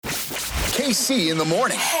KC in the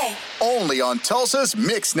morning. Only on Tulsa's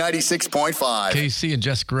Mix 96.5. KC and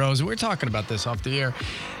Jessica Rose. We're talking about this off the air.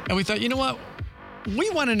 And we thought, you know what? We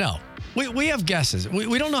want to know. We have guesses.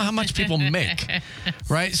 We don't know how much people make,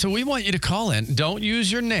 right? So we want you to call in. Don't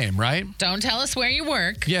use your name, right? Don't tell us where you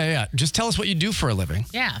work. Yeah. Just tell us what you do for a living.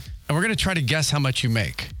 Yeah. And we're going to try to guess how much you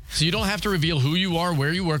make. So you don't have to reveal who you are,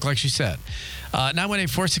 where you work, like she said.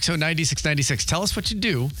 918-460-9696. Tell us what you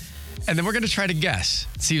do, and then we're going to try to guess,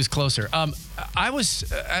 see who's closer. I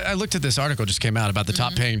looked at this article just came out about the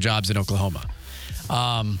top paying jobs in Oklahoma.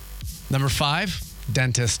 Number 5,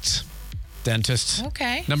 dentists.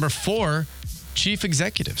 Okay. Number 4, chief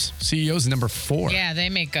executives. CEOs, number 4. Yeah, they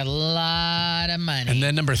make a lot of money. And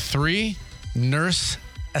then number 3, nurse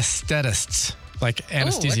aesthetists, like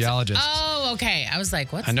anesthesiologists. Oh, okay. I was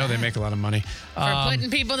like, what's I know that? they make a lot of money. For putting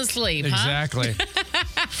people to sleep, Exactly.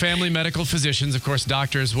 Family medical physicians, of course,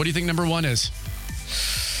 doctors. What do you think number 1 is?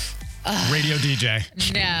 Radio DJ.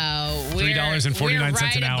 No. $3.49 we're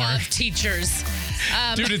right an hour. above teachers.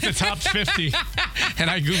 Dude, it's the top 50. And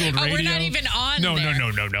I Googled radio. We're not even on No. there.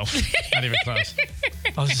 Not even close.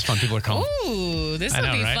 Oh, this is fun. People are calling. Ooh, this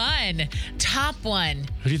will be fun. Top 1. Who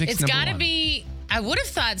do you think is It's number got to 1? be, I would have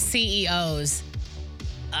thought CEOs.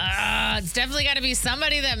 It's definitely got to be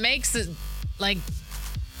somebody that makes it, like,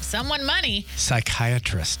 someone money.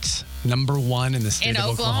 Psychiatrists. Number 1 in the state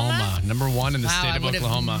of Oklahoma. Number 1 in the state of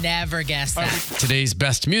Oklahoma. I would have never guessed that. Today's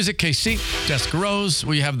best music, KC, Jessica Rose.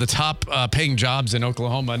 We have the top paying jobs in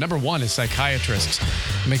Oklahoma. Number 1 is psychiatrists,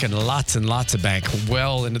 making lots and lots of bank,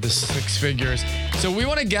 well into the 6 figures. So we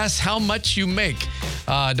want to guess how much you make.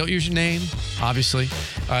 Don't use your name, obviously.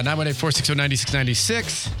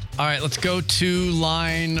 918-460-9696. All right, let's go to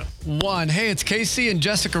line 1. Hey, it's KC and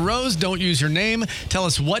Jessica Rose. Don't use your name. Tell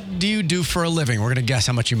us, what do you do for a living? We're going to guess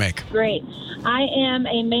how much you make. Great. I am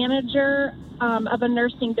a manager of a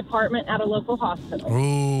nursing department at a local hospital.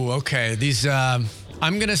 Ooh, okay. These, I'm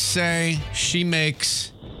going to say she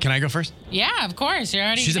makes, can I go first? Yeah, of course. You're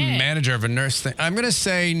already She's a in. manager of a nurse thing. I'm going to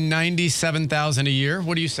say $97,000 a year.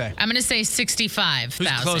 What do you say? I'm going to say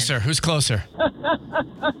 65,000. Who's closer?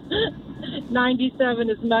 97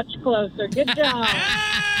 is much closer. Good job.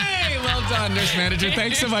 Hey, well done, nurse manager.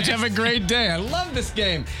 Thanks so much. Have a great day. I love this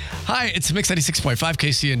game. Hi, it's Mix 96.5.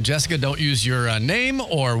 KC and Jessica. Don't use your name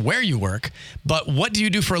or where you work, but what do you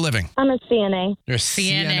do for a living? I'm a CNA. You're a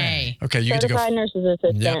CNA. Okay, you get to Certified go. nurse's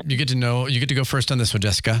assistant. Yeah, you get to go first on this one,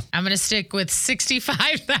 Jessica. I'm going to stick with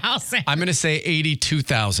 65,000. I'm going to say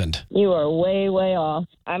 82,000. You are way, way off.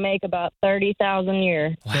 I make about 30,000 a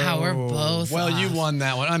year. Wow, we're both Well, off. you won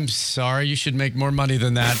that one. I'm sorry. You should make more money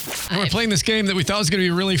than that. We're playing this game that we thought was going to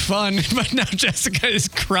be really fun, but now Jessica is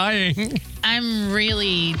crying. I'm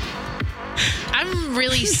really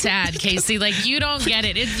sad, Casey. Like, you don't get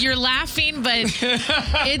it. You're laughing, but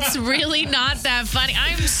it's really not that funny.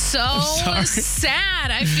 I'm so sad.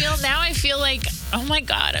 I feel like, oh my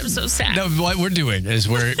God, I'm so sad. No, what we're doing is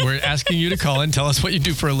we're asking you to call in, tell us what you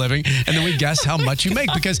do for a living, and then we guess how much you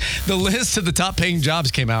make, because the list of the top paying jobs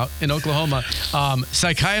came out in Oklahoma.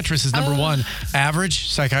 Psychiatrist is number 1. Average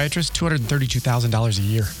psychiatrist, $232,000 a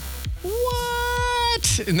year.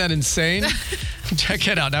 What? Isn't that insane? Check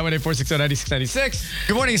it out, 918-460-9696.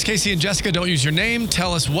 Good morning, it's Casey and Jessica. Don't use your name.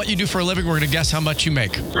 Tell us what you do for a living. We're going to guess how much you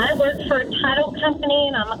make. I work for a title company,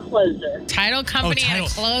 and I'm a closer. Title company and a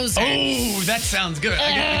closer. Oh, that sounds good.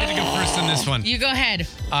 I get to go first on this one. You go ahead.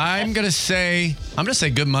 I'm going to say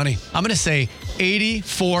good money. I'm going to say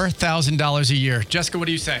 $84,000 a year. Jessica, what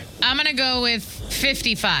do you say? I'm going to go with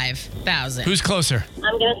 55,000. Who's closer?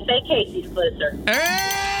 I'm going to say Casey's closer.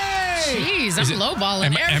 Hey! Jeez, I'm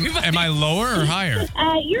lowballing everybody. Am I lower or higher?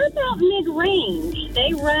 You're about mid-range.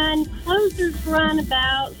 Closers run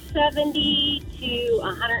about 70 to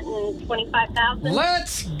 125,000.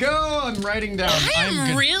 Let's go. I'm writing down.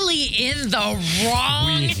 I'm really in the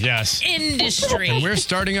wrong industry. And we're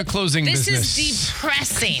starting a closing this business. This is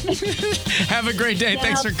depressing. Have a great day.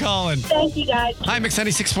 Thanks for calling. Thank you, guys. Hi, Mix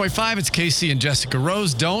 96.5. It's Casey and Jessica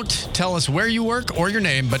Rose. Don't tell us where you work or your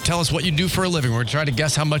name, but tell us what you do for a living. We're going to try to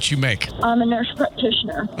guess how much you make. I'm a nurse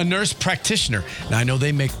practitioner. A nurse practitioner. Now, I know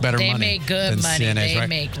they make better money. They make good than money. CNAs, They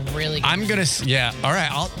make really good money. I'm going to, all right.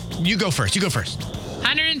 You go first.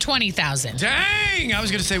 120,000. Dang! I was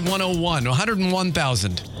going to say 101.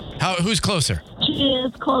 101,000. Who's closer? She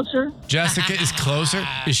is closer. Jessica is closer.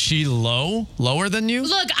 Is she lower than you?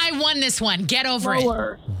 Look, I won this one. Get over it.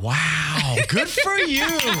 Lower. Wow. Good for you.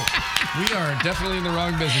 We are definitely in the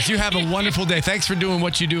wrong business. You have a wonderful day. Thanks for doing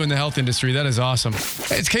what you do in the health industry. That is awesome.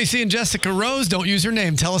 Hey, it's Casey and Jessica Rose. Don't use your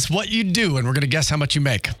name. Tell us what you do, and we're going to guess how much you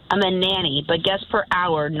make. I'm a nanny, but guess per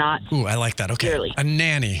hour, not Ooh, I like that. Okay. yearly. A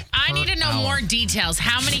nanny. I need to know hour. more details.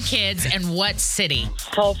 How many kids and what city?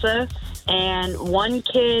 Tulsa, and 1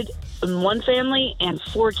 kid in one family and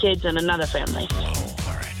 4 kids in another family. Oh,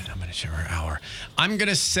 all right. And I'm going to share her hour. I'm going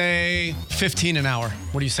to say 15 an hour.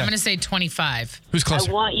 What do you say? I'm going to say 25. Who's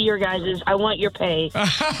closer? I want your pay.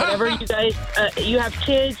 Whatever you guys, you have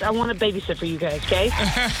kids, I want to babysit for you guys, okay?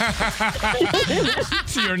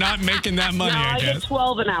 So you're not making that money, No, I guess. get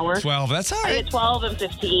 12 an hour. 12. That's all I right. get 12 and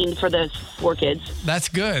 15 for the 4 kids. That's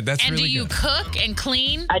good. That's And really do you good. cook and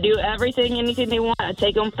clean? I do anything they want. I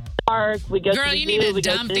take them to the park. We go Girl, to the you zoo. need to we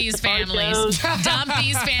go dump to these safari families. shows. Dump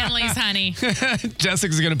these families, honey.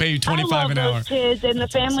 Jessica's going to pay you 25 I love an those hour. kids, and the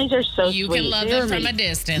families are so You sweet. can love They're them from a amazing.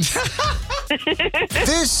 distance.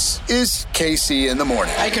 This is Casey in the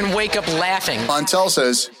Morning I can wake up laughing. on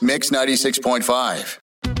Tulsa's Mix 96.5.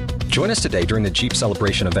 Join us today during the Jeep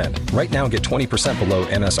Celebration event. Right now, get 20% below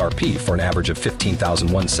MSRP for an average of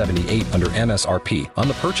 $15,178 under MSRP on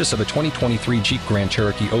the purchase of a 2023 Jeep Grand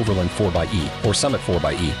Cherokee Overland 4xE or Summit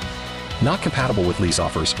 4xE. Not compatible with lease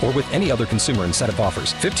offers or with any other consumer incentive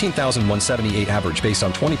offers. $15,178 average based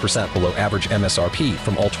on 20% below average MSRP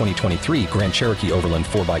from all 2023 Grand Cherokee Overland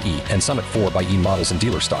 4xE and Summit 4xE models in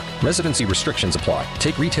dealer stock. Residency restrictions apply.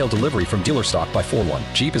 Take retail delivery from dealer stock by 4/1.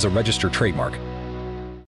 Jeep is a registered trademark.